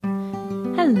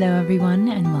Hello, everyone,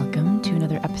 and welcome to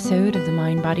another episode of the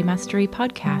Mind Body Mastery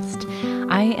Podcast.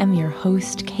 I am your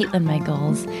host, Caitlin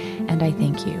Michaels, and I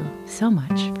thank you so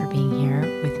much for being here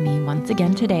with me once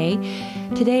again today.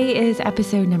 Today is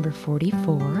episode number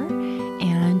 44,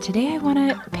 and today I want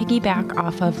to piggyback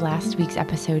off of last week's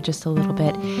episode just a little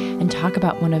bit and talk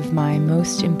about one of my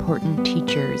most important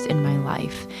teachers in my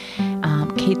life.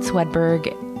 Kate Swedberg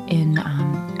in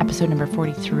episode number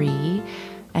 43,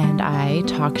 and I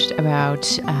talked about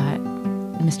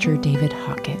Mr. David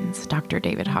Hawkins, Dr.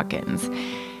 David Hawkins.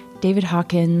 David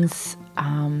Hawkins,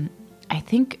 I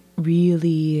think,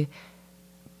 really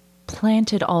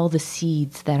planted all the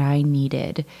seeds that I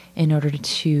needed in order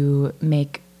to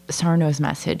make Sarno's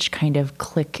message kind of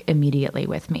click immediately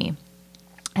with me.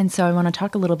 And so I want to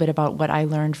talk a little bit about what I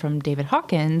learned from David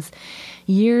Hawkins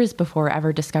years before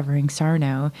ever discovering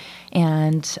Sarno,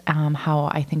 and how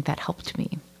I think that helped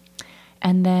me.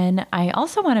 And then I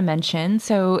also want to mention,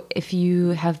 so if you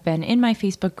have been in my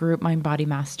Facebook group, Mind Body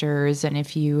Masters, and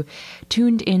if you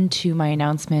tuned into my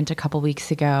announcement a couple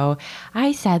weeks ago,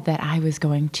 I said that I was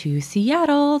going to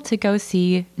Seattle to go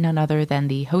see none other than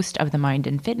the host of the Mind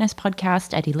and Fitness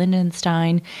podcast, Eddie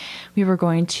Lindenstein. We were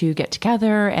going to get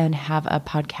together and have a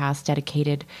podcast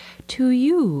dedicated to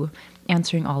you,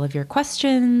 answering all of your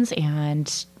questions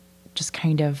and just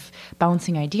kind of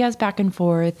bouncing ideas back and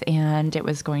forth, and it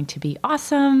was going to be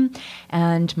awesome.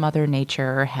 And Mother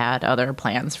Nature had other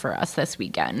plans for us this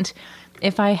weekend.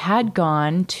 If I had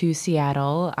gone to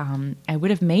Seattle, I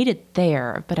would have made it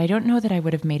there, but I don't know that I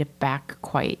would have made it back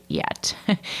quite yet.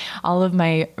 All of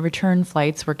my return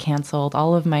flights were canceled.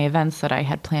 All of my events that I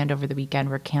had planned over the weekend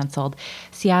were canceled.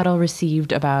 Seattle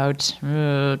received about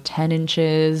 10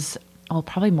 inches,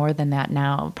 probably more than that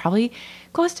now, probably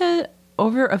close to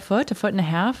over a foot and a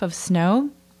half of snow,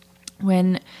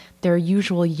 when their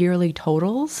usual yearly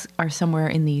totals are somewhere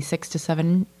in the 6 to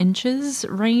 7 inches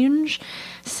range.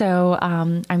 So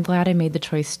I'm glad I made the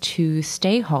choice to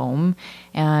stay home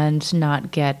and not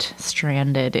get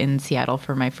stranded in Seattle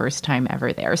for my first time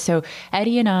ever there. So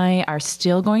Eddie and I are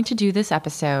still going to do this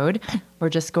episode. We're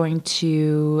just going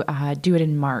to do it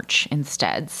in March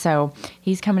instead. So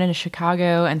he's coming into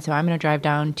Chicago, and so I'm going to drive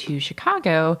down to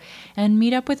Chicago and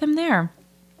meet up with him there.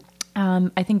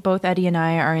 I think both Eddie and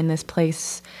I are in this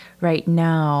place right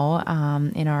now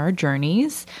in our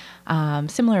journeys,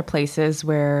 similar places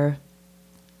where,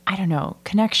 I don't know,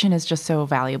 connection is just so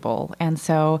valuable. And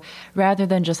so rather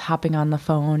than just hopping on the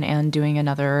phone and doing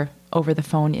another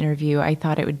over-the-phone interview, I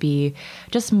thought it would be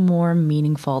just more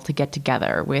meaningful to get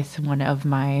together with one of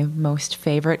my most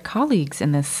favorite colleagues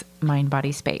in this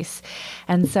mind-body space.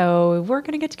 And so we're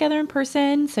going to get together in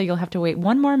person, so you'll have to wait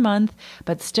one more month,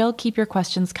 but still keep your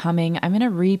questions coming. I'm going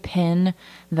to repin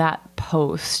that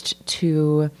post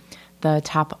to the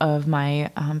top of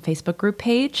my Facebook group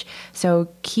page. So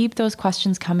keep those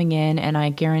questions coming in, and I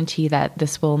guarantee that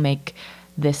this will make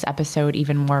this episode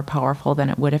even more powerful than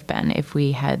it would have been if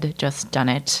we had just done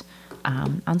it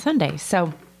on Sunday.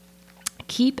 So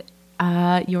keep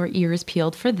your ears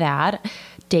peeled for that.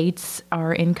 Dates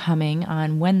are incoming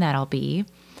on when that'll be.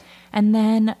 And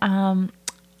then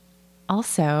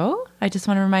also, I just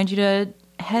want to remind you to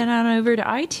head on over to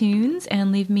iTunes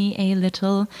and leave me a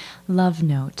little love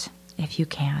note if you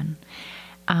can.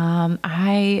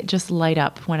 I just light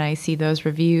up when I see those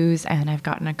reviews, and I've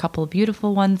gotten a couple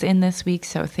beautiful ones in this week.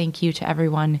 So thank you to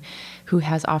everyone who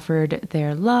has offered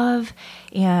their love.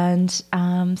 And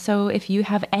so if you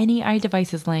have any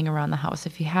iDevices laying around the house,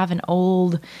 if you have an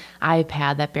old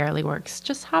iPad that barely works,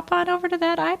 just hop on over to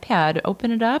that iPad,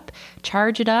 open it up,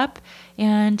 charge it up,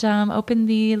 and open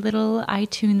the little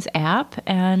iTunes app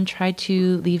and try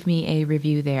to leave me a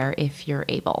review there if you're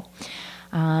able.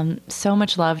 So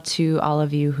much love to all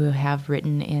of you who have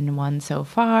written in one so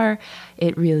far.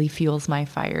 It really fuels my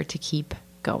fire to keep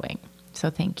going. So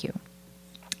thank you.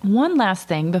 One last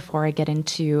thing before I get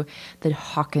into the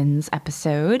Hawkins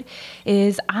episode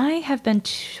is I have been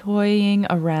toying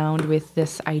around with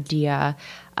this idea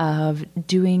of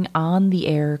doing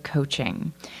on-the-air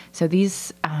coaching. So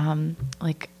these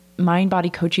mind-body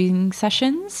coaching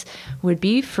sessions would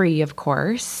be free, of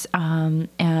course,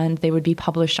 and they would be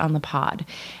published on the pod.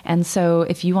 And so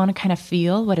if you want to kind of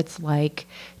feel what it's like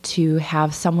to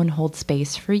have someone hold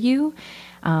space for you,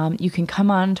 you can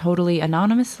come on totally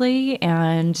anonymously,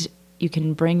 and you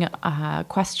can bring a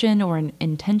question or an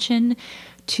intention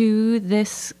to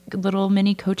this little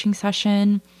mini coaching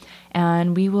session,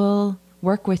 and we will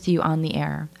work with you on the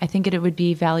air. I think it would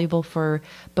be valuable for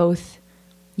both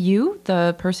you,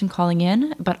 the person calling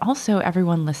in, but also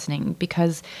everyone listening,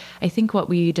 because I think what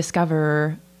we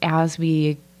discover as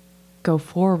we go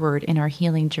forward in our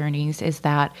healing journeys is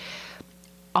that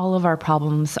all of our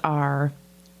problems are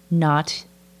not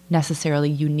necessarily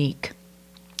unique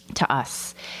to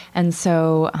us. And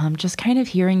so just kind of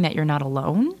hearing that you're not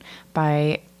alone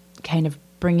by kind of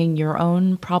bringing your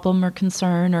own problem or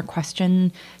concern or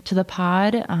question to the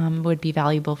pod would be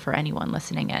valuable for anyone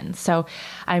listening in. So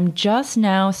I'm just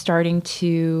now starting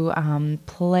to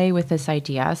play with this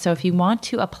idea. So if you want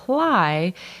to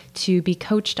apply to be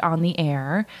coached on the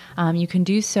air, you can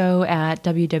do so at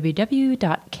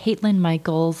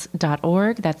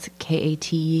www.katelynmichals.org. That's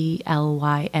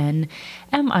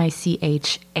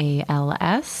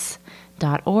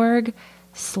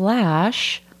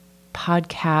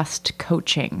KATLYNMICHALS.org/podcast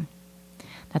coaching.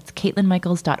 That's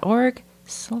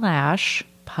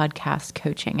KatelynMichals.org/podcast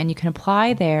coaching. And you can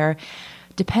apply there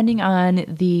depending on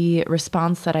the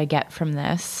response that I get from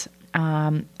this.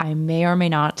 I may or may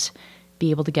not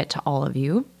be able to get to all of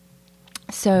you.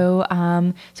 So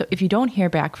if you don't hear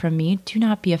back from me, do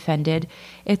not be offended.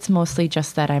 It's mostly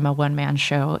just that I'm a one-man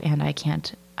show and I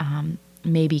can't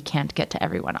get to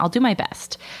everyone. I'll do my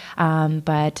best.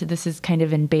 But this is kind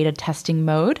of in beta testing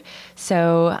mode.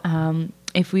 So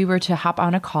if we were to hop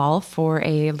on a call for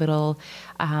a little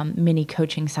mini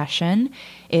coaching session,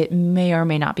 it may or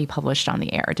may not be published on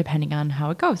the air, depending on how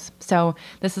it goes. So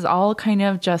this is all kind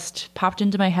of just popped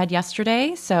into my head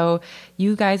yesterday. So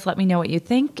you guys let me know what you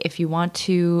think. If you want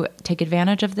to take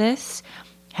advantage of this,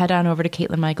 head on over to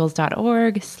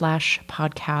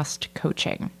KatelynMichals.org/podcast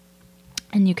coaching.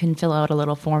 And you can fill out a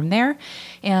little form there.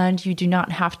 And you do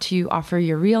not have to offer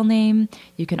your real name.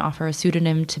 You can offer a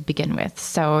pseudonym to begin with.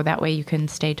 So that way you can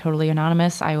stay totally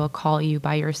anonymous. I will call you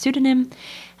by your pseudonym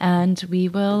and we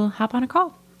will hop on a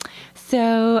call.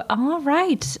 So, all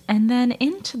right. And then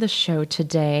into the show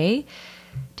today,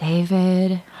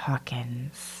 David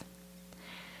Hawkins.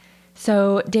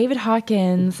 So David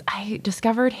Hawkins, I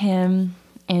discovered him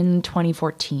in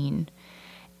 2014.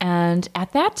 And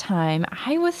at that time,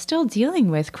 I was still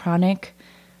dealing with chronic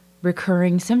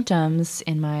recurring symptoms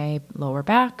in my lower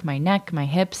back, my neck, my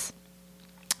hips.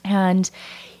 And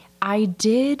I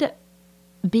did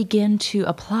begin to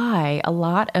apply a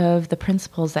lot of the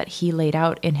principles that he laid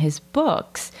out in his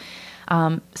books,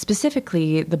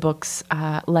 specifically the books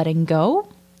Letting Go,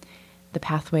 The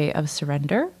Pathway of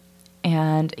Surrender,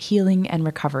 and Healing and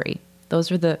Recovery.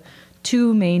 Those are the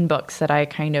two main books that I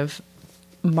kind of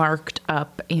marked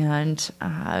up and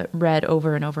read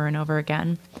over and over and over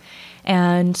again.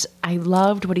 And I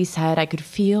loved what he said. I could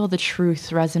feel the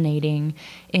truth resonating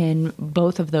in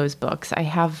both of those books. I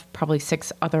have probably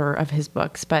 6 other of his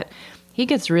books, but he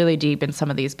gets really deep in some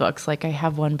of these books. Like I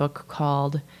have one book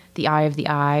called The Eye of the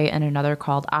Eye and another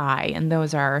called I. And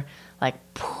those are like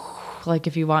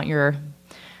if you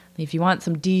want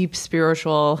some deep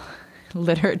spiritual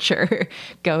literature,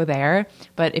 go there.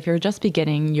 But if you're just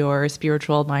beginning your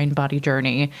spiritual mind-body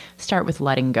journey, start with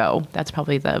Letting Go. That's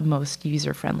probably the most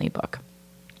user-friendly book.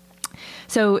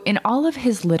 So in all of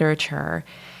his literature,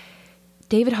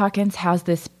 David Hawkins has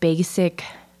this basic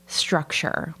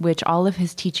structure, which all of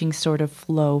his teachings sort of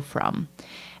flow from.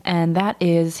 And that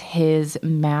is his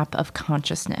map of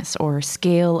consciousness or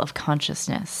scale of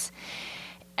consciousness.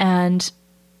 And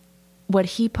what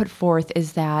he put forth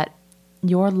is that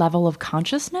your level of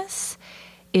consciousness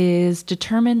is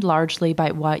determined largely by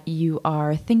what you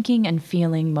are thinking and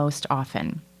feeling most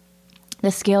often. The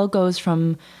scale goes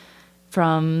from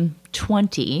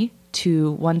 20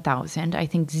 to 1,000. I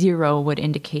think 0 would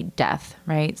indicate death,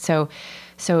 right? So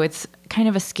it's kind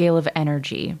of a scale of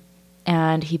energy.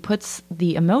 And he puts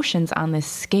the emotions on this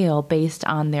scale based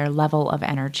on their level of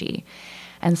energy.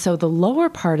 And so the lower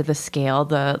part of the scale,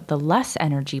 the less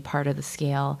energy part of the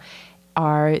scale,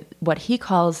 are what he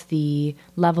calls the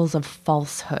levels of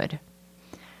falsehood.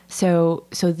 So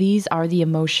these are the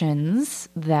emotions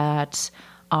that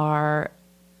are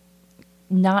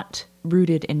not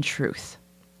rooted in truth.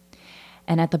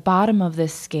 And at the bottom of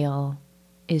this scale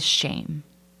is shame.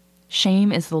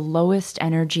 Shame is the lowest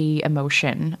energy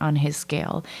emotion on his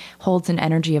scale, holds an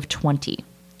energy of 20,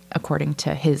 according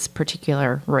to his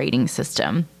particular rating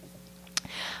system.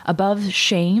 Above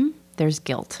shame, there's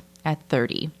guilt at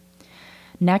 30.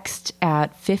 Next,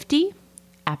 at 50,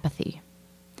 apathy.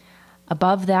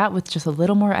 Above that, with just a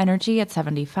little more energy, at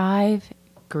 75,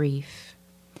 grief.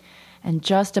 And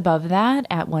just above that,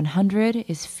 at 100,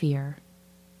 is fear.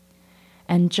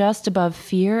 And just above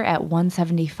fear, at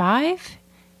 175,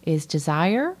 is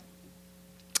desire.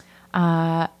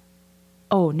 At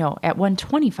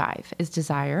 125 is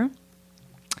desire.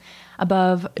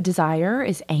 Above desire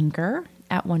is anger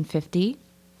at 150.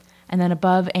 And then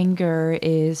above anger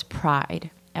is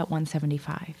pride at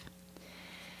 175.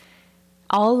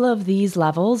 All of these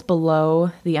levels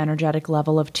below the energetic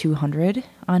level of 200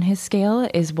 on his scale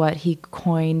is what he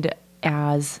coined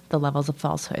as the levels of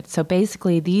falsehood. So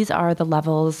basically, these are the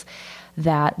levels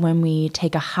that when we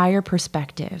take a higher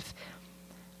perspective,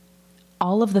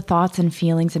 all of the thoughts and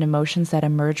feelings and emotions that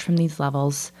emerge from these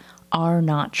levels are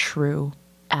not true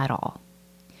at all.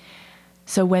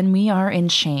 So when we are in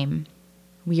shame,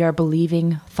 we are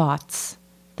believing thoughts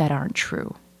that aren't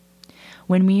true.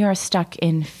 When we are stuck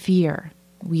in fear,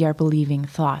 we are believing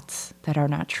thoughts that are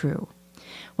not true.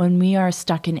 When we are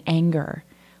stuck in anger,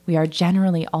 we are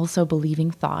generally also believing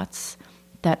thoughts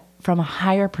that from a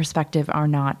higher perspective are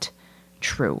not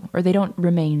true, or they don't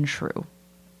remain true.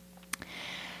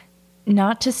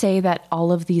 Not to say that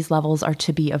all of these levels are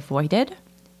to be avoided,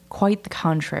 quite the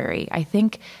contrary. I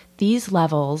think these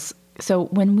levels, so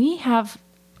when we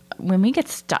get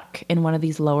stuck in one of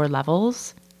these lower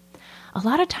levels, a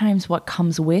lot of times what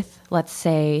comes with, let's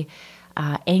say,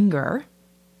 anger,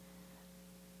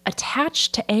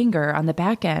 attached to anger on the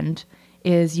back end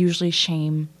is usually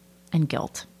shame and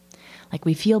guilt. Like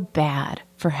we feel bad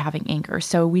for having anger.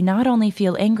 So we not only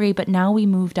feel angry, but now we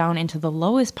move down into the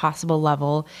lowest possible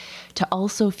level to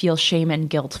also feel shame and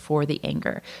guilt for the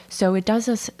anger. So it does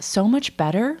us so much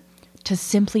better to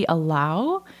simply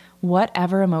allow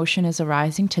whatever emotion is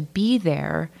arising to be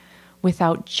there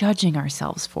without judging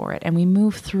ourselves for it. And we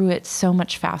move through it so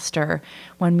much faster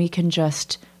when we can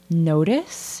just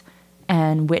notice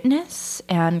and witness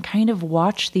and kind of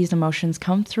watch these emotions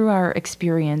come through our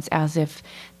experience as if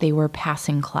they were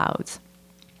passing clouds.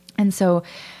 And so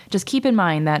just keep in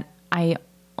mind that I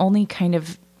only kind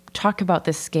of talk about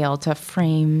this scale to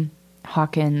frame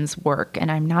Hawkins' work,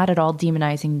 and I'm not at all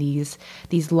demonizing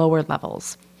these lower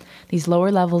levels. These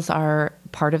lower levels are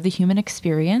part of the human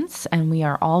experience, and we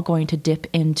are all going to dip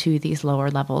into these lower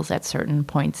levels at certain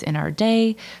points in our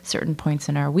day, certain points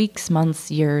in our weeks, months,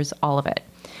 years, all of it.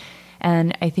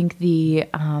 And I think the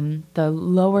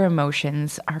lower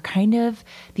emotions are kind of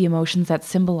the emotions that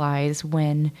symbolize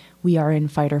when we are in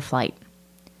fight or flight.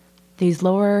 These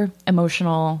lower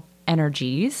emotional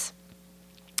energies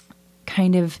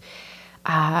kind of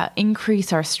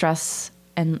increase our stress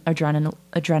and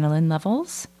adrenaline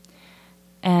levels.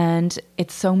 And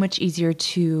it's so much easier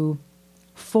to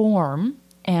form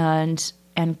and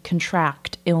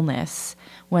contract illness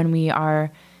when we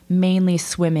are mainly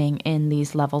swimming in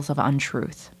these levels of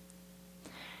untruth.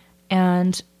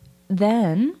 And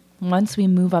then once we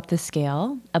move up the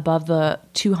scale above the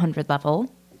 200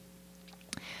 level,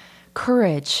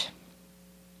 courage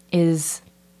is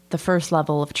the first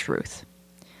level of truth.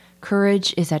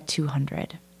 Courage is at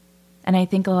 200. And I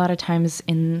think a lot of times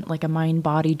in like a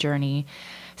mind-body journey,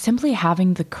 simply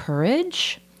having the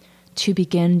courage to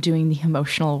begin doing the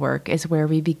emotional work is where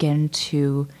we begin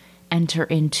to enter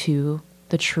into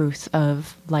the truth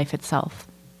of life itself.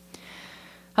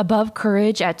 Above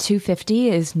courage at 250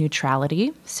 is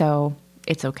neutrality. So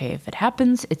it's okay if it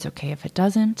happens. It's okay if it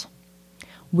doesn't.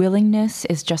 Willingness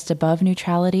is just above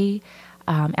neutrality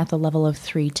at the level of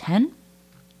 310.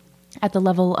 At the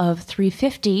level of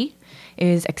 350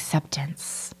 is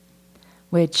acceptance,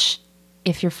 which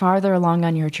if you're farther along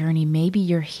on your journey, maybe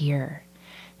you're here.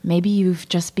 Maybe you've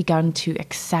just begun to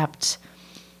accept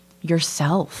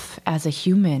yourself as a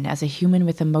human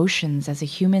with emotions, as a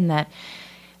human that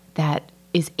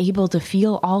is able to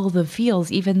feel all the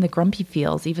feels, even the grumpy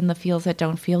feels, even the feels that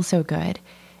don't feel so good.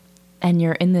 And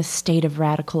you're in this state of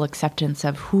radical acceptance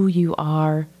of who you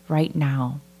are right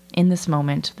now, in this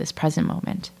moment, this present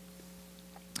moment.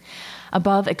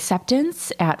 Above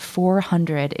acceptance at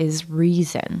 400 is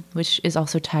reason, which is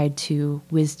also tied to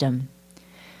wisdom.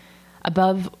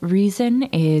 Above reason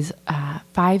is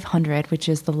 500, which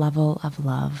is the level of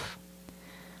love.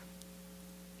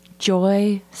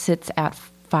 Joy sits at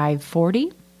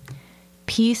 540.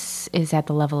 Peace is at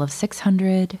the level of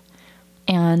 600.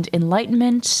 And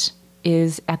enlightenment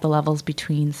is at the levels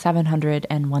between 700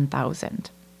 and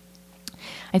 1000.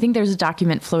 I think there's a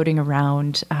document floating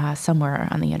around somewhere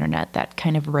on the internet that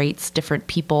kind of rates different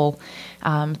people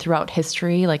throughout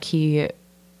history. Like he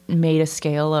made a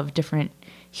scale of different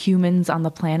humans on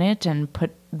the planet and put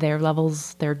their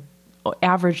levels, their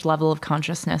average level of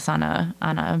consciousness on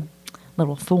a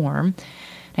little form.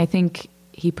 I think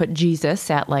he put Jesus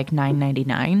at like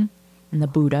 999 and the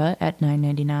Buddha at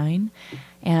 999.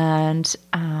 And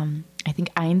I think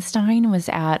Einstein was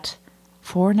at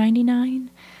 499.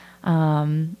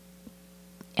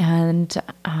 And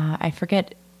I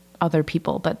forget other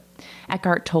people, but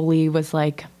Eckhart Tolle was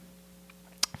like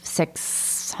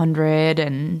 600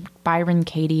 and Byron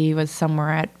Katie was somewhere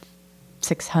at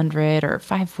 600 or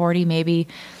 540 maybe.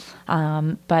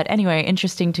 But anyway,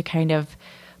 interesting to kind of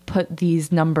put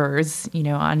these numbers,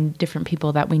 on different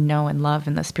people that we know and love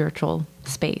in the spiritual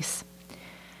space.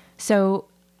 So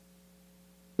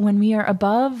when we are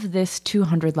above this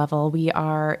 200 level, we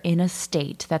are in a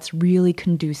state that's really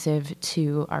conducive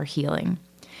to our healing.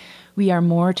 We are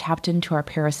more tapped into our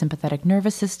parasympathetic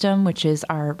nervous system, which is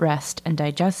our rest and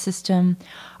digest system.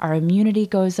 Our immunity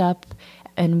goes up,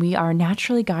 and we are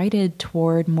naturally guided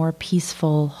toward more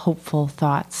peaceful, hopeful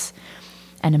thoughts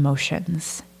and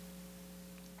emotions.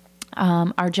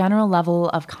 Our general level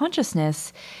of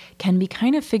consciousness can be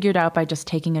kind of figured out by just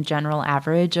taking a general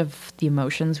average of the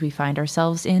emotions we find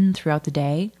ourselves in throughout the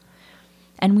day.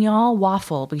 And we all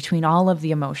waffle between all of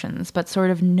the emotions, but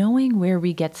sort of knowing where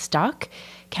we get stuck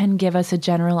can give us a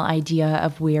general idea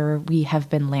of where we have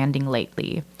been landing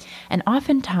lately. And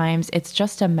oftentimes it's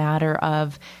just a matter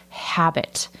of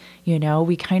habit.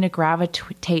 We kind of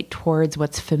gravitate towards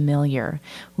what's familiar.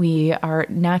 We are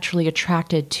naturally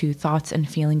attracted to thoughts and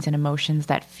feelings and emotions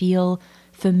that feel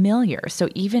familiar. So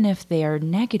even if they are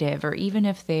negative, or even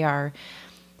if they are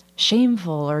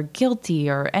shameful or guilty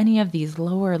or any of these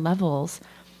lower levels,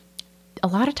 a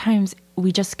lot of times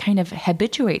we just kind of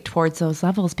habituate towards those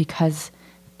levels because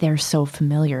they're so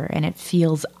familiar and it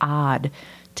feels odd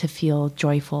to feel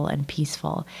joyful and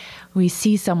peaceful. We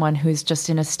see someone who's just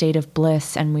in a state of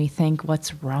bliss and we think,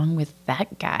 what's wrong with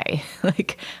that guy?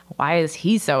 Like, why is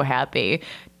he so happy?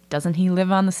 Doesn't he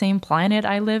live on the same planet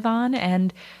I live on?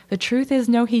 And the truth is,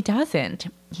 no, he doesn't.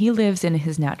 He lives in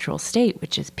his natural state,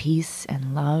 which is peace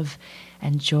and love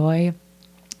and joy.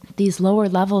 These lower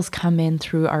levels come in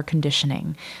through our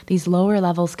conditioning. These lower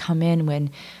levels come in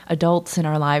when adults in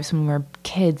our lives, when we're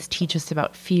kids, teach us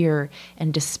about fear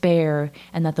and despair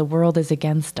and that the world is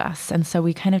against us. And so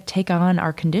we kind of take on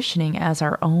our conditioning as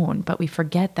our own, but we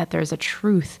forget that there's a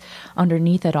truth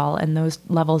underneath it all. And those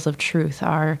levels of truth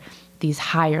are these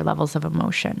higher levels of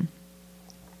emotion.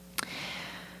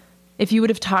 If you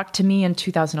would have talked to me in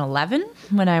 2011,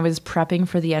 when I was prepping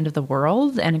for the end of the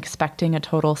world and expecting a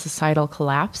total societal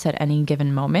collapse at any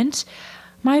given moment,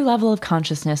 my level of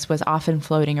consciousness was often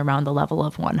floating around the level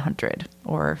of 100,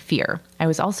 or fear. I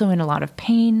was also in a lot of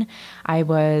pain. I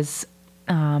was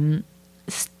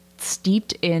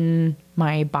steeped in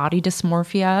my body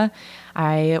dysmorphia.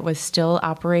 I was still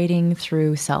operating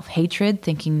through self-hatred,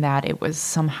 thinking that it was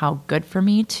somehow good for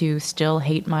me to still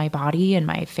hate my body and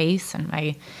my face and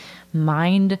my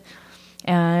mind.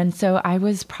 And so I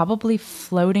was probably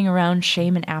floating around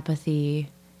shame and apathy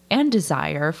and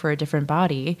desire for a different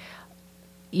body,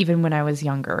 even when I was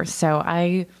younger. So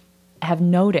I have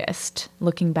noticed,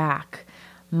 looking back,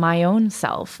 my own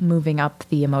self moving up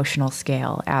the emotional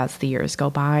scale as the years go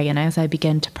by. And as I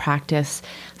begin to practice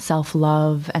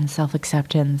self-love and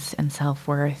self-acceptance and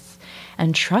self-worth,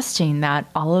 and trusting that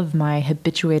all of my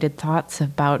habituated thoughts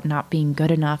about not being good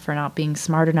enough or not being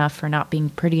smart enough or not being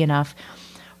pretty enough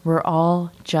were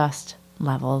all just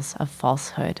levels of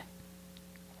falsehood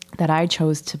that I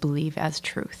chose to believe as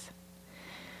truth.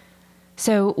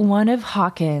 So one of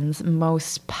Hawkins'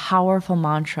 most powerful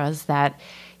mantras that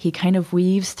he kind of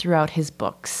weaves throughout his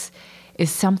books is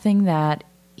something that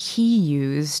he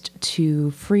used to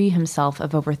free himself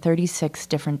of over 36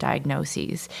 different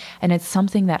diagnoses. And it's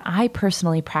something that I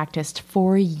personally practiced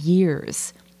for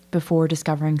years before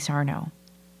discovering Sarno.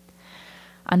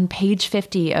 On page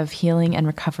 50 of Healing and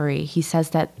Recovery, he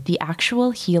says that the actual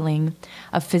healing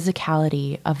of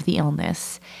physicality of the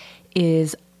illness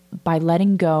is by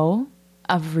letting go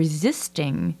of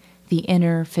resisting the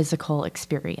inner physical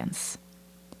experience.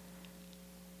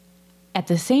 At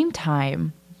the same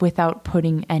time, without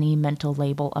putting any mental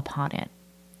label upon it.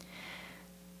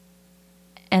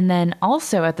 And then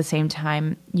also at the same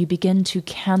time, you begin to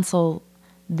cancel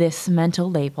this mental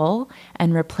label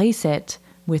and replace it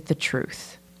with the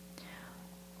truth.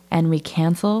 And we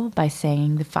cancel by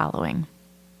saying the following: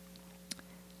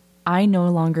 I no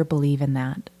longer believe in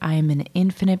that. I am an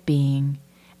infinite being,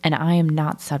 and I am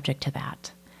not subject to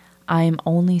that. I am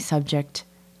only subject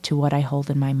to what I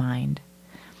hold in my mind.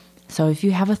 So if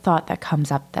you have a thought that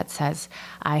comes up that says,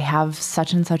 I have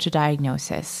such and such a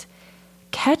diagnosis,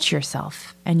 catch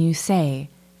yourself and you say,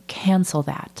 cancel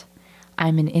that.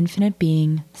 I'm an infinite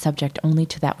being, subject only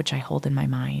to that which I hold in my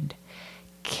mind.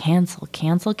 Cancel,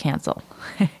 cancel, cancel.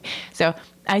 So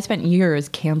I spent years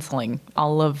canceling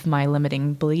all of my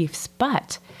limiting beliefs,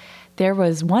 but there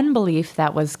was one belief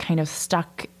that was kind of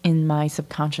stuck in my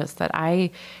subconscious that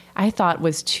I thought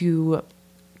was too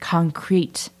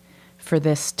concrete for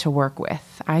this to work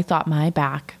with. I thought my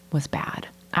back was bad.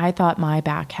 I thought my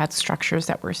back had structures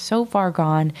that were so far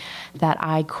gone that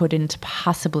I couldn't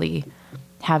possibly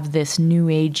have this new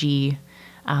agey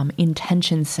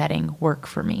intention setting work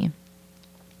for me.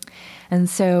 And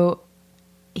so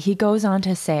he goes on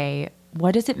to say,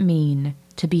 what does it mean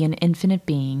to be an infinite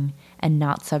being and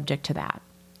not subject to that?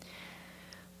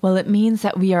 Well, it means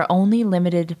that we are only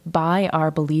limited by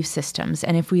our belief systems,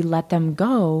 and if we let them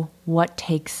go, what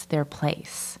takes their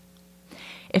place?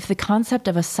 If the concept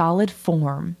of a solid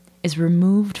form is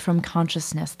removed from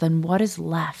consciousness, then what is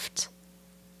left?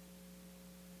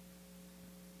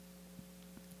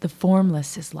 The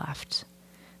formless is left.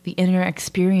 The inner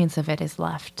experience of it is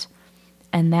left.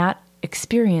 And that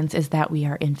experience is that we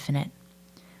are infinite.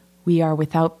 We are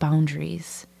without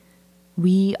boundaries.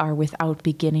 We are without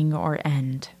beginning or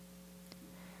end.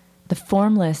 The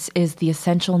formless is the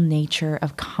essential nature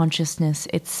of consciousness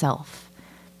itself,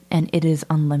 and it is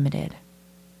unlimited.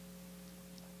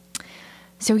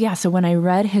 So when I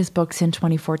read his books in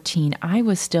 2014, I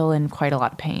was still in quite a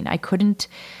lot of pain. I couldn't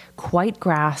quite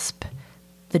grasp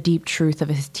the deep truth of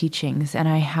his teachings, and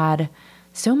I had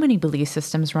so many belief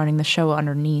systems running the show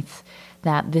underneath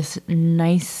that this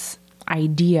nice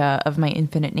idea of my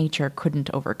infinite nature couldn't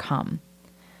overcome.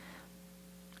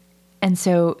 And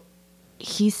so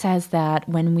he says that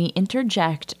when we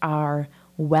interject our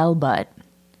well but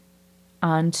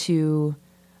onto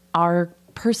our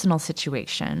personal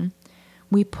situation,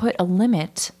 we put a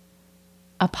limit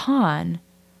upon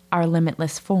our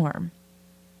limitless form.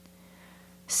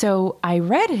 So I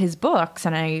read his books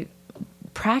and I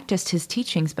practiced his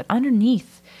teachings, but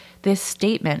underneath this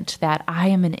statement that I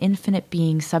am an infinite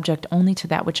being subject only to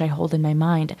that which I hold in my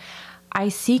mind, I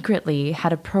secretly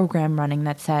had a program running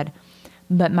that said,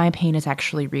 but my pain is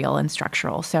actually real and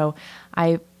structural. So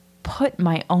I put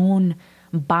my own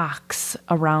box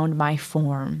around my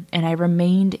form, and I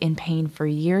remained in pain for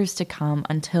years to come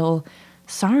until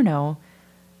Sarno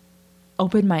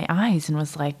opened my eyes and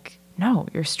was like, no,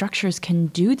 your structures can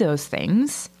do those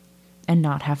things and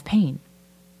not have pain.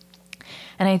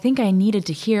 And I think I needed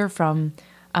to hear from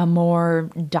a more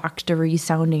doctory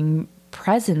sounding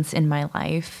presence in my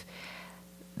life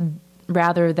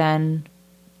rather than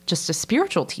just a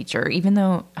spiritual teacher, even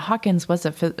though Hawkins was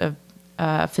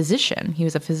a physician. He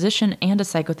was a physician and a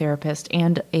psychotherapist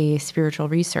and a spiritual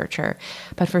researcher.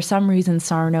 But for some reason,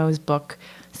 Sarno's book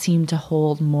seemed to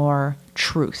hold more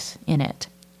truth in it.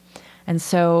 And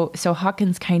so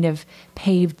Hawkins kind of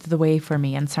paved the way for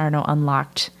me, and Sarno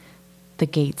unlocked the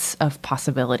gates of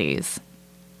possibilities.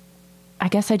 I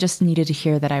guess I just needed to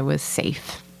hear that I was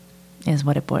safe, is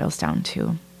what it boils down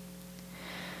to.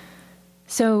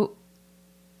 So,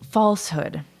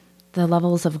 falsehood, the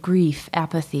levels of grief,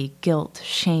 apathy, guilt,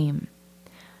 shame.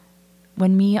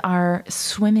 When we are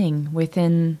swimming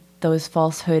within those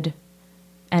falsehood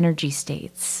energy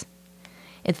states,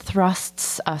 it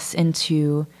thrusts us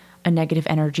into a negative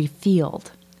energy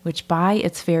field, which by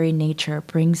its very nature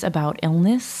brings about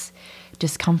illness,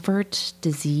 discomfort,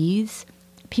 disease.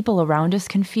 People around us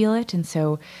can feel it, and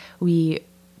so we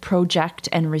project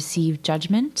and receive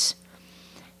judgment.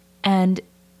 And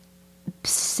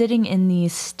sitting in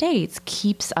these states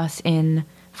keeps us in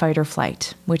fight or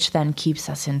flight, which then keeps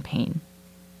us in pain.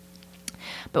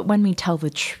 But when we tell the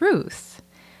truth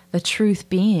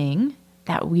being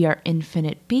that we are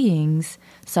infinite beings,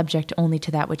 subject only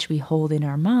to that which we hold in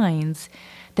our minds,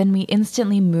 then we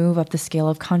instantly move up the scale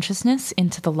of consciousness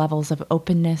into the levels of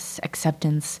openness,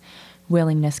 acceptance,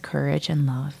 willingness, courage, and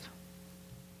love.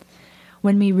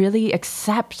 When we really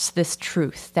accept this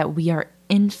truth that we are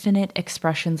infinite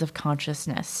expressions of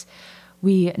consciousness,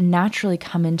 we naturally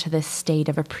come into this state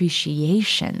of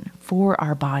appreciation for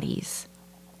our bodies.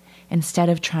 Instead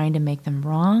of trying to make them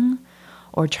wrong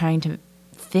or trying to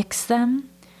fix them,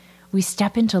 we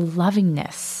step into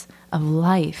lovingness of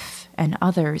life and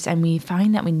others, and we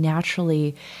find that we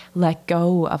naturally let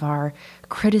go of our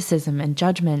criticism and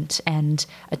judgment and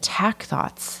attack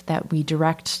thoughts that we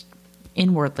direct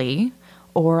inwardly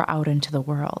or out into the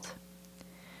world.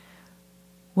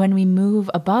 When we move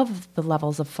above the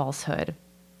levels of falsehood,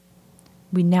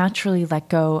 we naturally let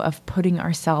go of putting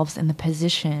ourselves in the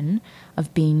position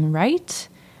of being right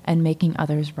and making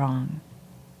others wrong.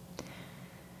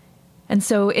 And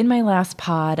so in my last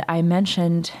pod, I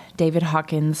mentioned David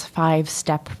Hawkins'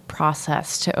 5-step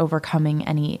process to overcoming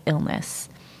any illness.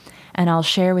 And I'll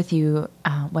share with you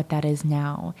what that is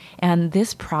now. And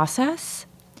this process,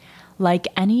 like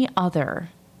any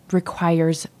other,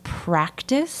 requires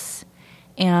practice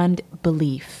and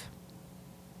belief.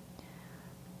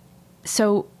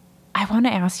 So I want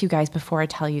to ask you guys before I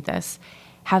tell you this,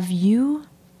 have you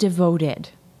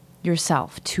devoted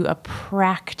yourself to a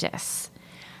practice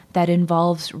that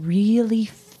involves really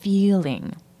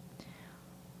feeling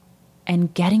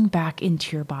and getting back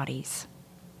into your bodies?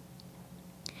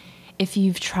 if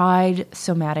you've tried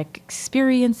somatic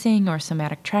experiencing or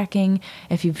somatic tracking,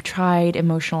 if you've tried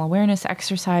emotional awareness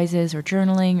exercises or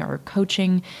journaling or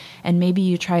coaching, and maybe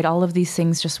you tried all of these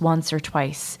things just once or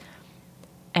twice,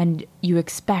 and you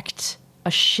expect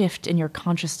a shift in your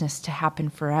consciousness to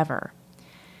happen forever,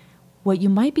 what you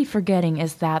might be forgetting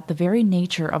is that the very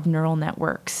nature of neural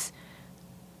networks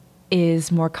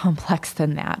is more complex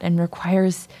than that and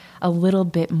requires a little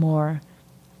bit more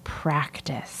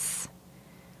practice.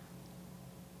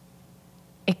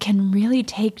 It can really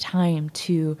take time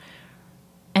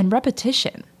and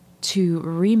repetition to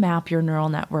remap your neural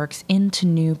networks into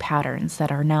new patterns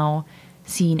that are now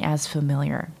seen as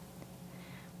familiar.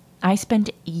 I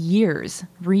spent years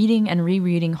reading and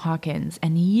rereading Hawkins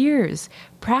and years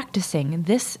practicing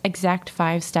this exact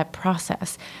 5-step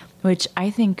process, which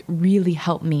I think really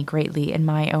helped me greatly in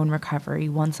my own recovery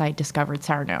once I discovered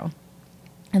Sarno.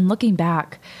 And looking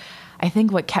back, I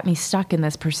think what kept me stuck in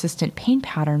this persistent pain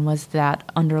pattern was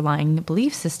that underlying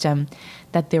belief system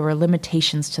that there were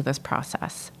limitations to this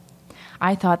process.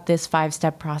 I thought this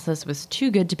 5-step process was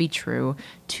too good to be true,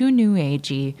 too new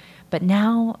agey, but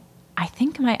now I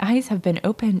think my eyes have been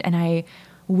opened and I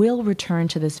will return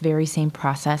to this very same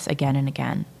process again and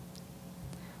again.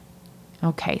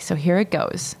 Okay, so here it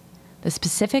goes. The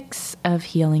specifics of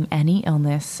healing any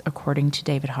illness, according to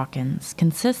David Hawkins,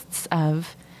 consists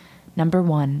of, number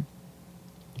 1,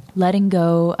 letting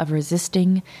go of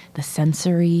resisting the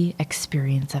sensory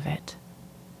experience of it.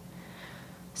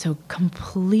 So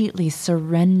completely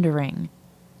surrendering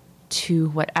to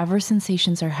whatever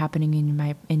sensations are happening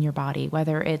in your body,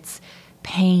 whether it's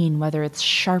pain, whether it's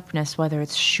sharpness, whether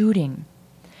it's shooting.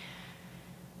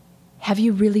 Have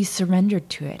you really surrendered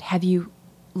to it? Have you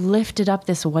lifted up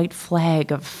this white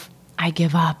flag of, I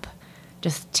give up,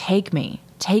 just take me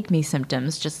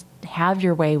symptoms, just have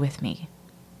your way with me?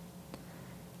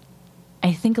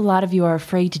 I think a lot of you are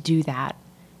afraid to do that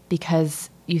because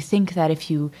you think that if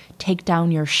you take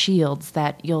down your shields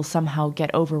that you'll somehow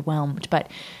get overwhelmed, but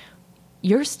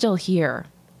you're still here,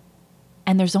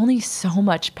 and there's only so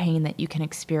much pain that you can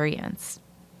experience.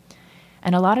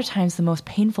 And a lot of times the most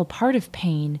painful part of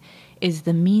pain is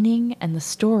the meaning and the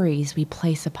stories we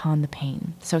place upon the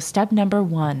pain. So step number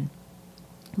 1,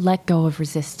 let go of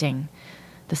resisting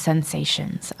the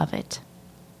sensations of it.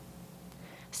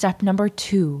 Step number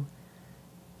 2,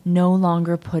 no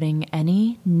longer putting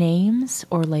any names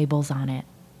or labels on it.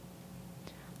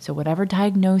 So whatever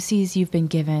diagnoses you've been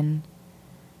given,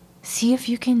 see if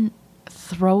you can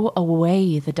throw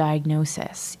away the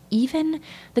diagnosis, even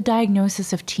the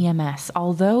diagnosis of TMS,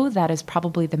 although that is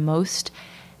probably the most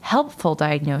helpful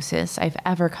diagnosis I've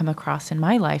ever come across in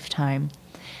my lifetime.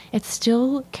 It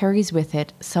still carries with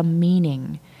it some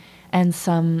meaning and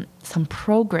some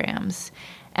programs.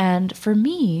 And for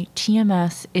me,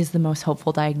 TMS is the most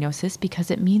hopeful diagnosis because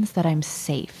it means that I'm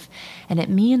safe and it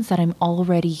means that I'm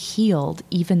already healed,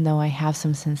 even though I have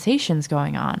some sensations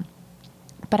going on.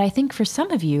 But I think for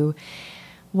some of you,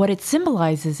 what it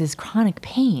symbolizes is chronic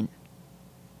pain.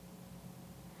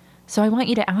 So I want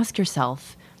you to ask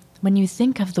yourself, when you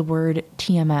think of the word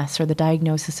TMS or the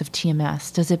diagnosis of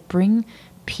TMS, does it bring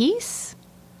peace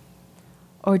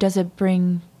or does it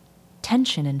bring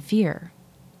tension and fear?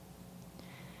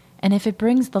 And if it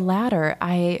brings the latter,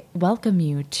 I welcome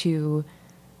you to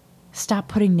stop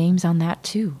putting names on that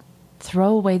too. Throw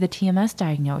away the TMS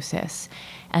diagnosis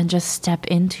and just step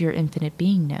into your infinite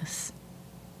beingness.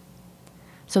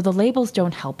 So the labels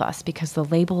don't help us because the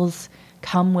labels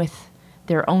come with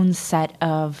their own set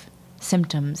of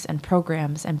symptoms and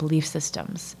programs and belief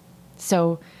systems.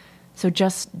 So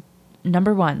just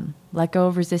number 1, let go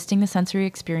of resisting the sensory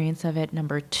experience of it.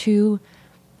 Number 2,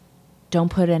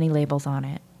 don't put any labels on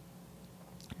it.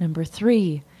 Number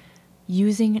 3,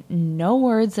 using no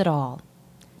words at all.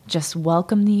 Just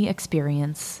welcome the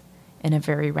experience in a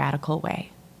very radical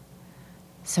way.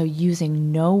 So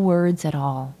using no words at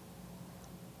all.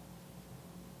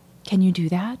 Can you do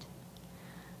that?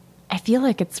 I feel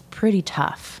like it's pretty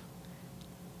tough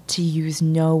to use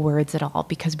no words at all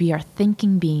because we are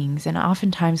thinking beings. And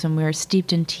oftentimes when we're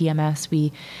steeped in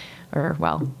TMS,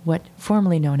 what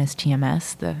formerly known as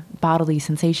TMS, the bodily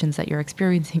sensations that you're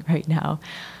experiencing right now,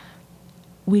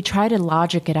 we try to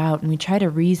logic it out and we try to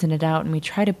reason it out and we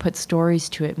try to put stories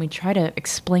to it and we try to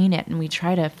explain it and we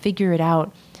try to figure it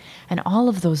out. And all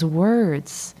of those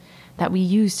words that we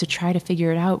use to try to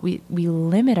figure it out, we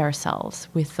limit ourselves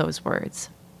with those words.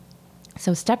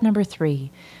 So step number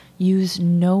 3, use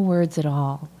no words at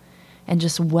all and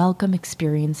just welcome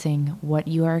experiencing what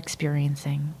you are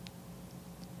experiencing.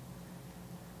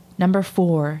 Number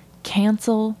 4,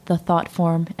 cancel the thought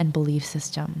form and belief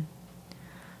system.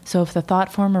 So if the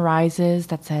thought form arises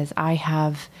that says, I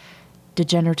have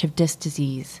degenerative disc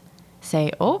disease,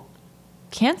 say, oh,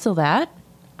 cancel that.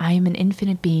 I am an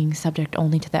infinite being subject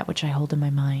only to that which I hold in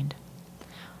my mind.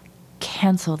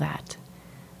 Cancel that.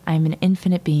 I am an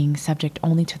infinite being subject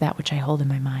only to that which I hold in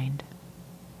my mind.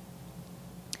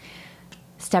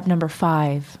 Step number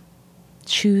 5,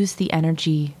 choose the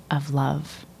energy of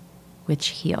love, which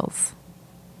heals.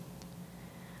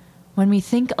 When we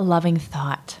think a loving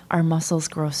thought, our muscles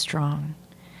grow strong.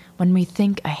 When we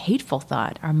think a hateful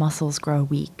thought, our muscles grow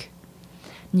weak.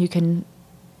 And you can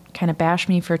kind of bash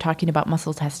me for talking about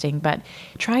muscle testing, but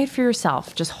try it for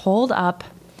yourself. Just hold up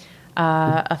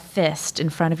a fist in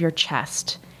front of your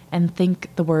chest and think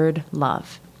the word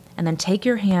love. And then take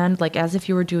your hand like as if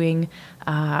you were doing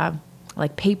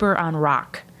like paper on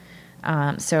rock.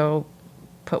 So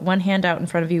put one hand out in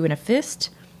front of you in a fist,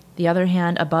 the other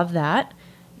hand above that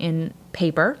in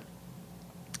paper,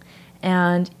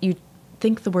 and you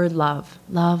think the word love,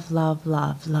 love, love,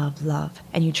 love, love, love,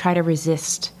 and you try to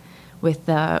resist with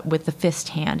the fist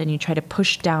hand, and you try to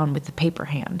push down with the paper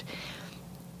hand.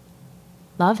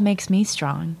 Love makes me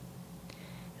strong.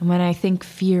 And when I think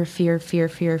fear, fear, fear,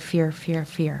 fear, fear, fear,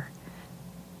 fear,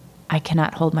 I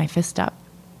cannot hold my fist up.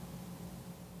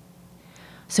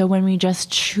 So when we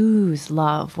just choose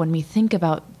love, when we think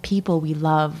about people we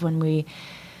love, when we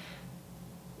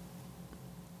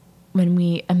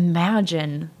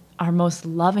imagine our most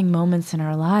loving moments in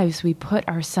our lives, we put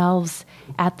ourselves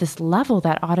at this level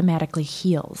that automatically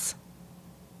heals.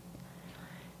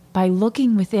 By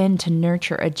looking within to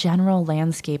nurture a general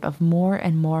landscape of more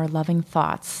and more loving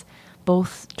thoughts,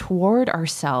 both toward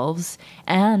ourselves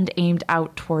and aimed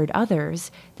out toward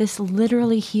others, this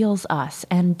literally heals us,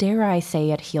 and dare I say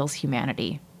it heals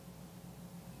humanity.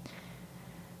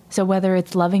 So whether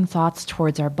it's loving thoughts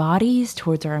towards our bodies,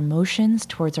 towards our emotions,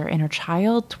 towards our inner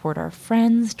child, toward our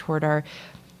friends, toward our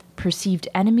perceived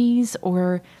enemies,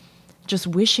 or just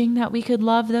wishing that we could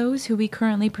love those who we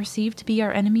currently perceive to be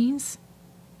our enemies.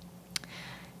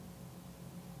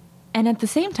 And at the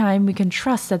same time, we can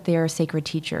trust that they are sacred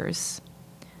teachers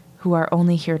who are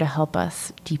only here to help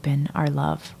us deepen our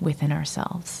love within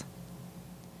ourselves.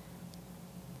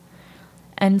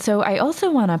 And so I also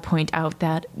want to point out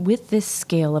that with this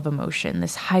scale of emotion,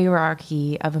 this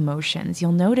hierarchy of emotions,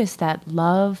 you'll notice that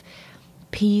love,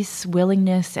 peace,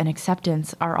 willingness, and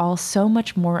acceptance are all so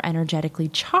much more energetically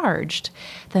charged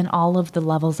than all of the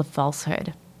levels of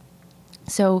falsehood.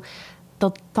 So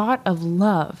the thought of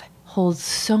love holds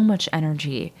so much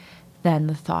energy than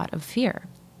the thought of fear.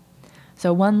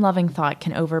 So one loving thought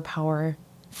can overpower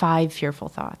 5 fearful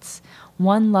thoughts.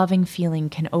 One loving feeling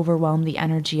can overwhelm the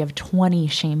energy of 20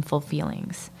 shameful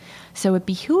feelings. So it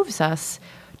behooves us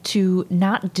to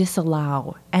not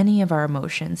disallow any of our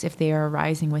emotions if they are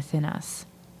arising within us.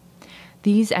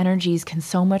 These energies can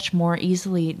so much more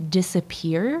easily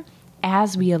disappear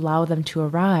as we allow them to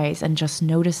arise and just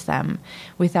notice them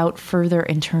without further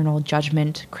internal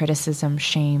judgment, criticism,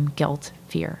 shame, guilt,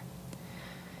 fear.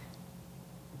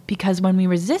 Because when we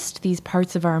resist these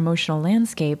parts of our emotional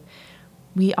landscape,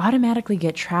 we automatically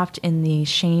get trapped in the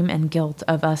shame and guilt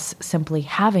of us simply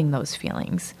having those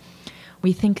feelings.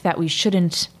 We think that we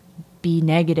shouldn't be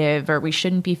negative or we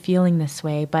shouldn't be feeling this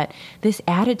way, but this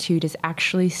attitude is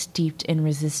actually steeped in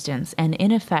resistance and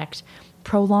in effect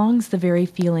prolongs the very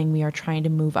feeling we are trying to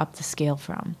move up the scale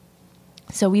from.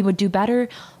 So we would do better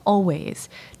always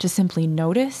to simply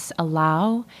notice,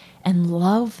 allow, and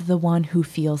love the one who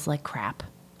feels like crap.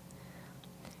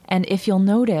 And if you'll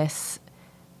notice,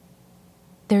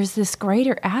 there's this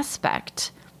greater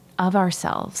aspect of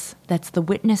ourselves that's the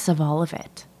witness of all of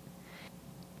it.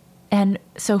 And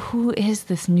so who is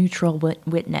this neutral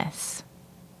witness?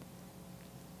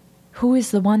 Who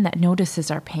is the one that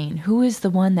notices our pain? Who is the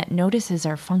one that notices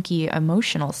our funky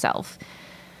emotional self?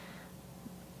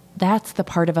 That's the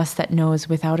part of us that knows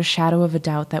without a shadow of a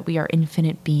doubt that we are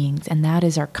infinite beings, and that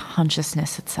is our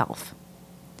consciousness itself.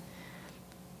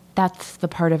 That's the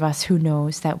part of us who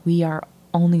knows that we are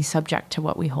only subject to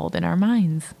what we hold in our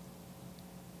minds.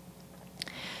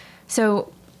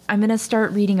 So I'm going to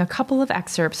start reading a couple of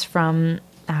excerpts from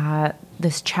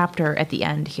this chapter at the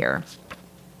end here.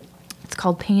 It's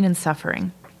called Pain and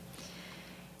Suffering.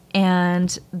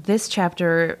 And this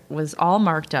chapter was all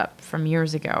marked up from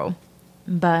years ago,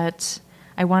 but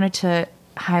I wanted to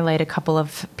highlight a couple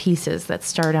of pieces that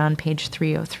start on page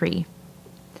 303.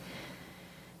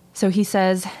 So he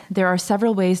says, there are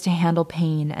several ways to handle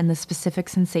pain and the specific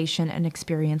sensation and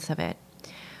experience of it.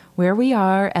 Where we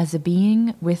are as a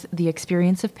being with the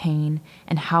experience of pain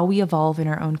and how we evolve in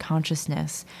our own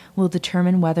consciousness will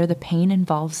determine whether the pain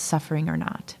involves suffering or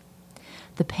not.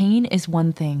 The pain is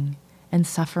one thing, and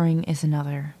suffering is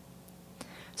another.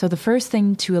 So the first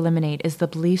thing to eliminate is the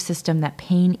belief system that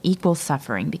pain equals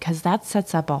suffering, because that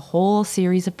sets up a whole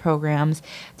series of programs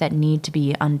that need to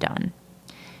be undone.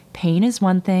 Pain is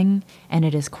one thing, and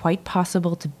it is quite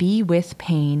possible to be with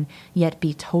pain, yet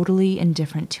be totally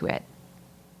indifferent to it.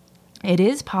 It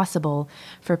is possible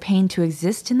for pain to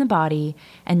exist in the body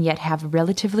and yet have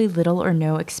relatively little or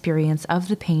no experience of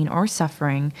the pain or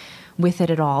suffering with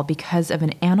it at all because of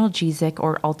an analgesic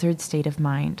or altered state of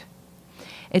mind.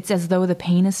 It's as though the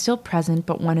pain is still present,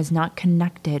 but one is not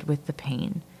connected with the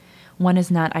pain. One is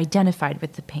not identified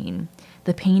with the pain.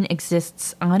 The pain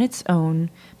exists on its own,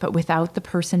 but without the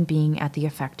person being at the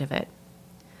effect of it.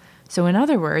 So in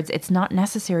other words, it's not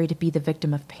necessary to be the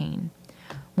victim of pain.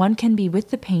 One can be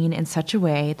with the pain in such a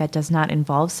way that does not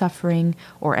involve suffering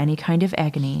or any kind of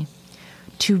agony.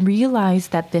 To realize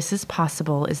that this is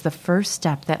possible is the first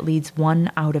step that leads one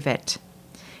out of it.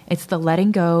 It's the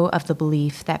letting go of the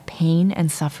belief that pain and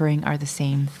suffering are the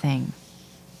same thing.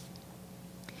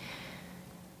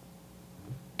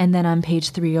 And then on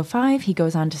page 305, he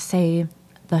goes on to say,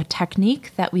 the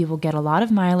technique that we will get a lot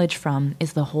of mileage from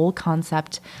is the whole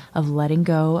concept of letting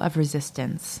go of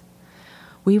resistance.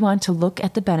 We want to look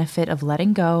at the benefit of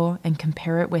letting go and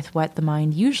compare it with what the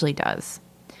mind usually does.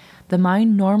 The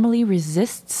mind normally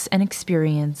resists an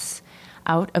experience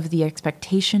out of the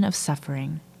expectation of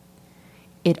suffering.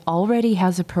 It already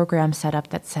has a program set up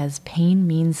that says pain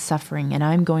means suffering and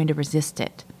I'm going to resist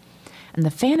it. And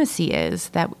the fantasy is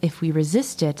that if we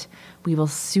resist it, we will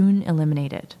soon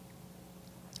eliminate it.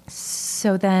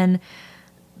 So then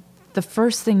the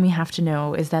first thing we have to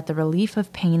know is that the relief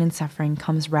of pain and suffering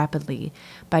comes rapidly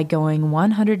by going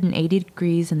 180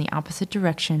 degrees in the opposite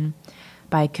direction,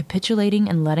 by capitulating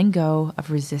and letting go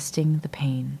of resisting the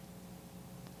pain.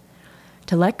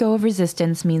 To let go of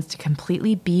resistance means to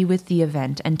completely be with the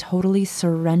event and totally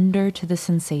surrender to the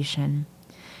sensation.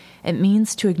 It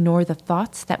means to ignore the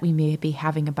thoughts that we may be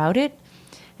having about it.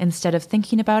 Instead of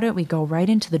thinking about it, we go right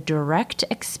into the direct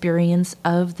experience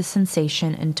of the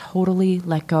sensation and totally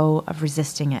let go of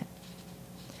resisting it.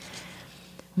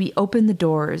 We open the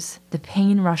doors, the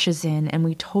pain rushes in, and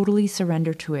we totally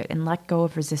surrender to it and let go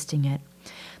of resisting it.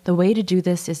 The way to do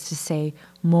this is to say,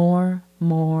 more,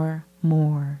 more,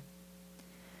 more.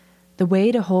 The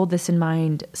way to hold this in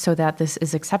mind so that this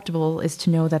is acceptable is to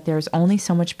know that there's only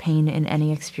so much pain in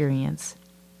any experience.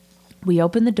 We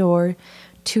open the door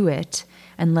to it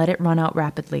and let it run out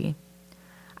rapidly.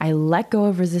 I let go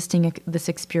of resisting this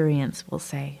experience, we'll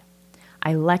say.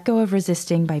 I let go of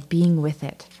resisting by being with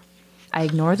it. I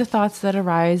ignore the thoughts that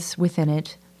arise within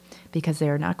it because they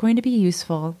are not going to be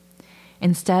useful.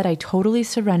 Instead, I totally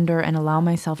surrender and allow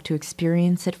myself to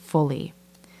experience it fully.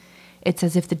 It's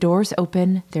as if the doors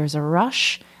open, there's a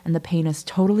rush, and the pain is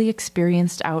totally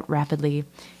experienced out rapidly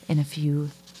in a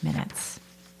few minutes.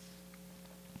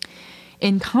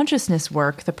 In consciousness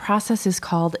work, the process is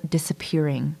called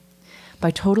disappearing. By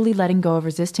totally letting go of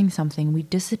resisting something, we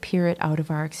disappear it out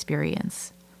of our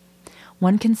experience.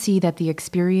 One can see that the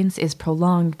experience is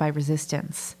prolonged by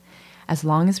resistance. As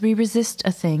long as we resist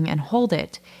a thing and hold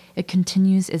it, it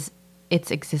continues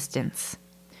its existence.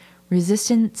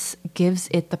 Resistance gives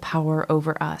it the power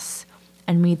over us,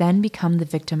 and we then become the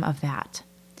victim of that.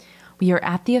 We are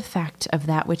at the effect of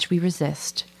that which we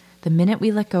resist. The minute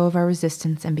we let go of our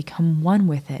resistance and become one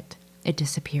with it, it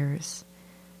disappears.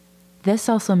 This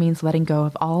also means letting go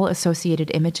of all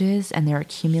associated images and their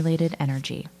accumulated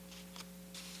energy.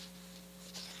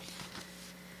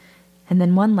 And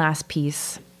then one last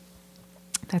piece,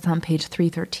 that's on page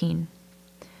 313.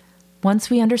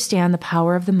 Once we understand the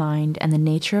power of the mind and the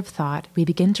nature of thought, we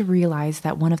begin to realize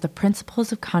that one of the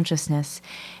principles of consciousness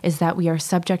is that we are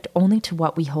subject only to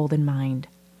what we hold in mind.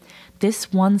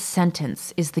 This one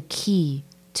sentence is the key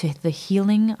to the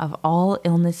healing of all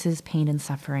illnesses, pain, and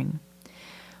suffering.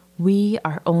 We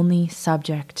are only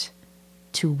subject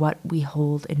to what we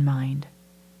hold in mind.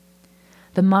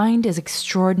 The mind is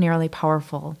extraordinarily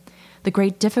powerful. The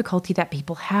great difficulty that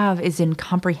people have is in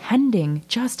comprehending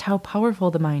just how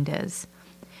powerful the mind is.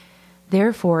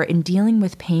 Therefore, in dealing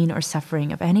with pain or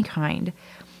suffering of any kind,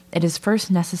 it is first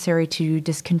necessary to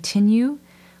discontinue,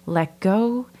 let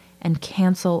go, and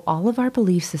cancel all of our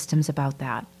belief systems about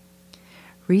that.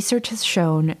 Research has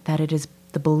shown that it is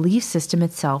the belief system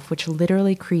itself which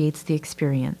literally creates the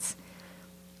experience.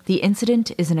 The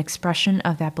incident is an expression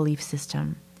of that belief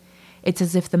system. It's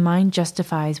as if the mind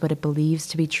justifies what it believes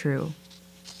to be true.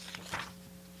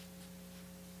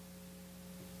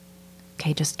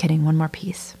 Okay, just kidding, one more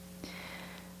piece.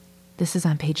 This is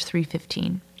on page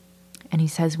 315. And he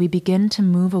says, we begin to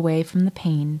move away from the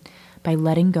pain by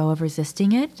letting go of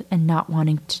resisting it and not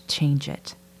wanting to change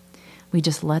it. We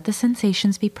just let the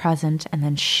sensations be present and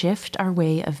then shift our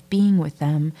way of being with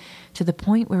them to the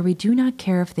point where we do not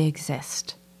care if they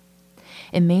exist.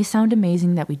 It may sound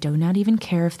amazing that we do not even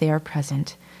care if they are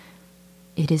present.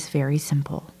 It is very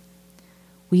simple.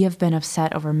 We have been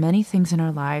upset over many things in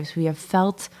our lives. We have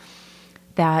felt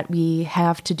that we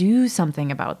have to do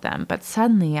something about them, but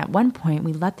suddenly at one point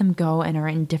we let them go and are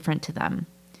indifferent to them.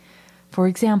 For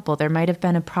example, there might have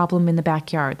been a problem in the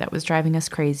backyard that was driving us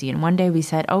crazy, and one day we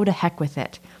said, oh, to heck with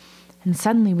it. And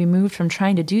suddenly we moved from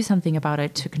trying to do something about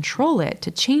it, to control it,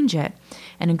 to change it,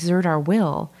 and exert our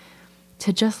will,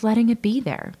 to just letting it be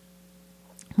there.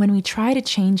 When we try to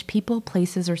change people,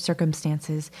 places, or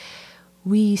circumstances,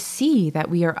 we see that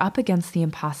we are up against the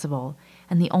impossible,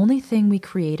 and the only thing we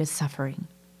create is suffering.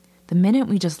 The minute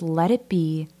we just let it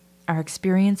be, our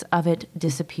experience of it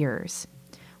disappears.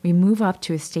 We move up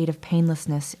to a state of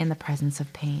painlessness in the presence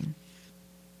of pain.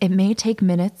 It may take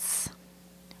minutes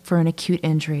for an acute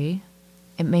injury.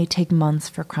 It may take months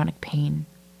for chronic pain.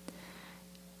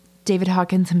 David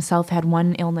Hawkins himself had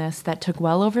one illness that took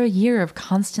well over a year of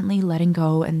constantly letting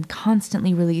go and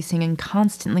constantly releasing and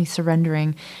constantly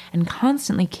surrendering and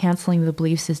constantly canceling the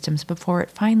belief systems before it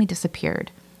finally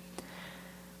disappeared.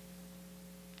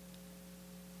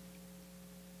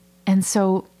 And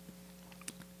so,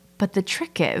 but the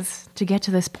trick is to get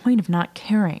to this point of not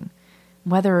caring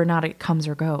whether or not it comes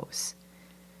or goes.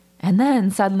 And then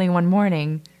suddenly one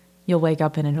morning, you'll wake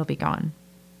up and it'll be gone.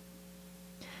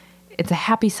 It's a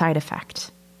happy side effect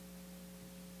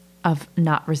of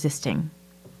not resisting.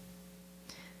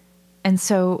 And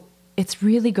so it's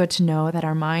really good to know that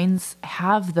our minds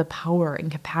have the power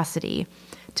and capacity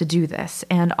to do this.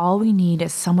 And all we need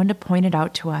is someone to point it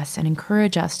out to us and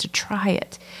encourage us to try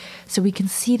it so we can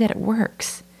see that it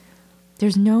works.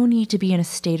 There's no need to be in a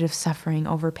state of suffering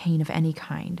over pain of any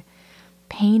kind.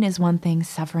 Pain is one thing,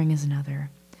 suffering is another.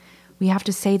 We have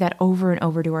to say that over and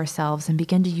over to ourselves and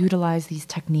begin to utilize these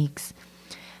techniques.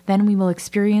 Then we will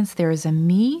experience there is a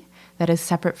me that is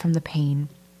separate from the pain.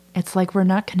 It's like we're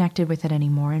not connected with it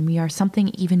anymore, and we are something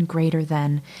even greater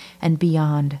than and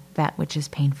beyond that which is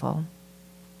painful.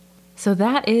 So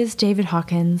that is David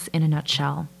Hawkins in a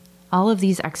nutshell. All of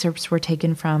these excerpts were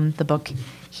taken from the book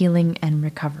Healing and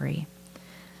Recovery.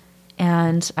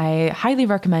 And I highly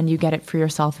recommend you get it for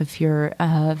yourself if you're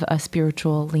of a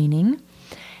spiritual leaning.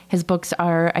 His books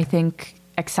are, I think,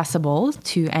 accessible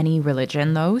to any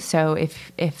religion, though. So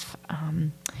if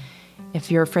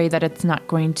you're afraid that it's not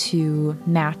going to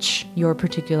match your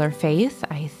particular faith,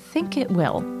 I think it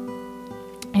will.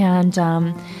 And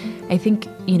I think,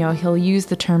 he'll use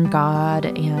the term God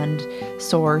and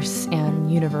source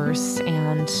and universe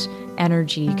and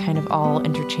energy kind of all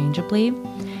interchangeably.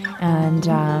 And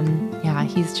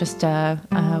he's just a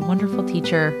wonderful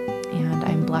teacher, and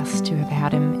I'm blessed to have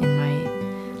had him in my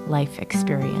life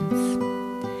experience.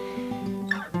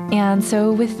 And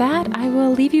so with that, I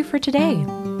will leave you for today.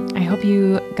 I hope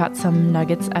you got some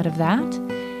nuggets out of that,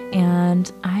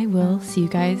 and I will see you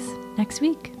guys next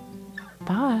week.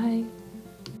 Bye.